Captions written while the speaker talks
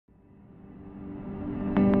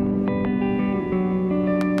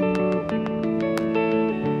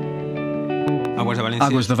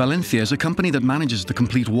Aguas de Valencia is a company that manages the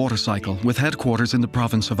complete water cycle with headquarters in the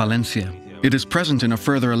province of Valencia. It is present in a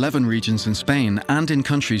further 11 regions in Spain and in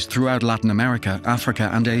countries throughout Latin America, Africa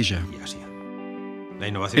and Asia.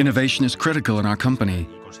 Innovation is critical in our company,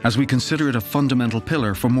 as we consider it a fundamental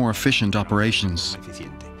pillar for more efficient operations.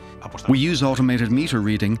 We use automated meter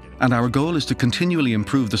reading, and our goal is to continually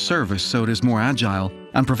improve the service so it is more agile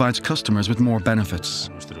and provides customers with more benefits.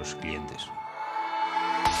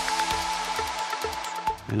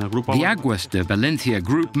 The Aguas de Valencia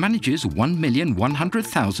group manages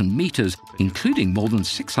 1,100,000 meters, including more than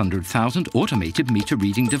 600,000 automated meter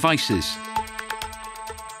reading devices.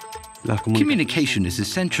 Communication is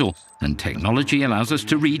essential, and technology allows us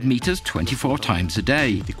to read meters 24 times a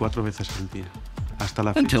day.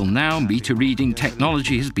 Until now, meter reading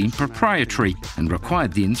technology has been proprietary and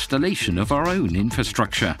required the installation of our own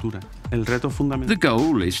infrastructure. The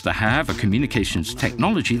goal is to have a communications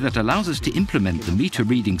technology that allows us to implement the meter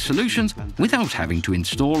reading solutions without having to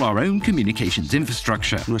install our own communications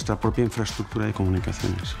infrastructure.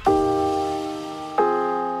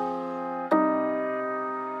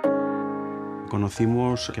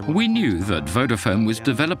 We knew that Vodafone was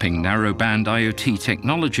developing Narrowband-IoT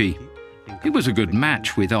technology. It was a good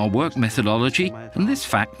match with our work methodology, and this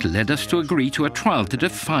fact led us to agree to a trial to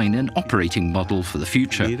define an operating model for the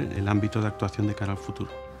future. The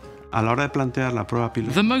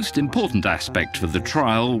most important aspect of the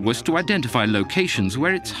trial was to identify locations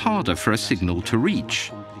where it's harder for a signal to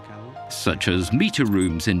reach, such as meter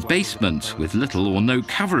rooms in basements with little or no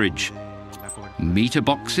coverage, meter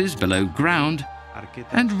boxes below ground,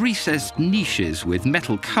 and recessed niches with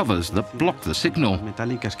metal covers that block the signal.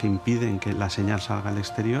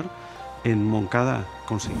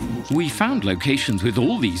 We found locations with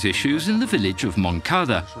all these issues in the village of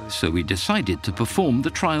Moncada, so we decided to perform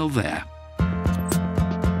the trial there.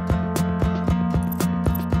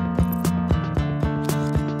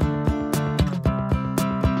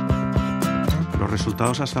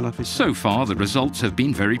 So far, the results have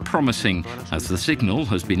been very promising, as the signal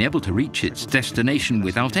has been able to reach its destination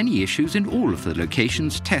without any issues in all of the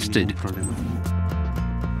locations tested.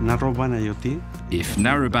 If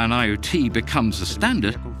Narrowband-IoT becomes a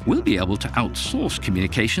standard, we'll be able to outsource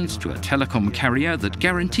communications to a telecom carrier that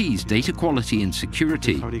guarantees data quality and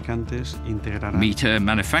security. Meter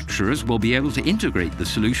manufacturers will be able to integrate the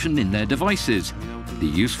solution in their devices. The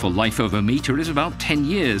useful life of a meter is about 10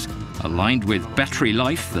 years, aligned with battery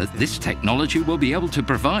life that this technology will be able to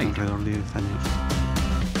provide.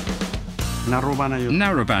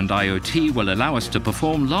 Narrowband-IoT will allow us to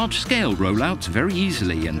perform large-scale rollouts very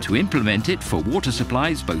easily and to implement it for water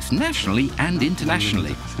supplies both nationally and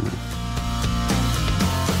internationally.